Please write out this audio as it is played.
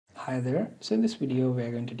Hi there. So in this video we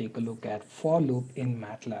are going to take a look at for loop in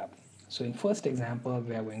MATLAB. So in first example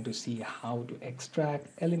we are going to see how to extract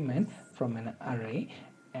element from an array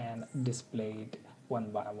and display it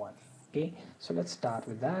one by one. Okay, so let's start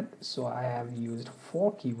with that. So I have used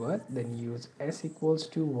for keyword, then use s equals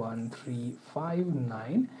to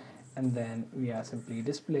 1359, and then we are simply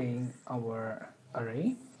displaying our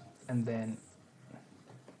array, and then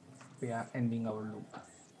we are ending our loop.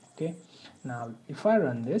 Okay, now if I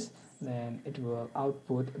run this, then it will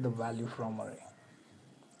output the value from array.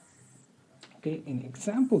 Okay, in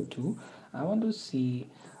example 2 I want to see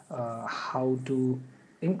how to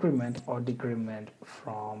increment or decrement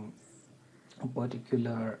from a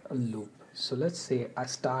particular loop. So let's say I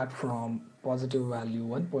start from positive value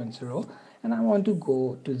 1.0 and I want to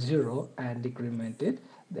go to 0 and decrement it.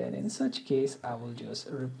 Then in such case I will just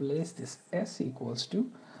replace this s equals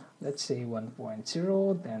to, let's say,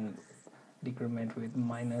 1.0, then decrement with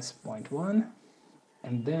minus 0.1,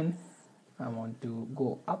 and then I want to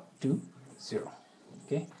go up to 0.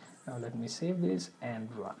 Okay, now let me save this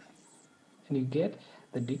and run, and you get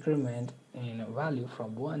the decrement in value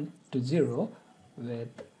from 1 to 0 with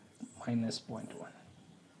minus 0.1.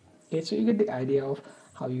 Okay, so you get the idea of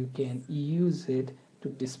how you can use it to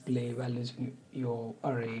display values in your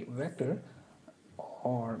array vector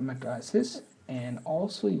or matrices, and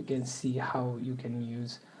also you can see how you can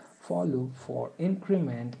use for loop for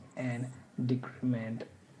increment and decrement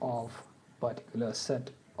of particular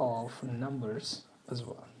set of numbers as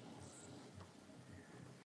well.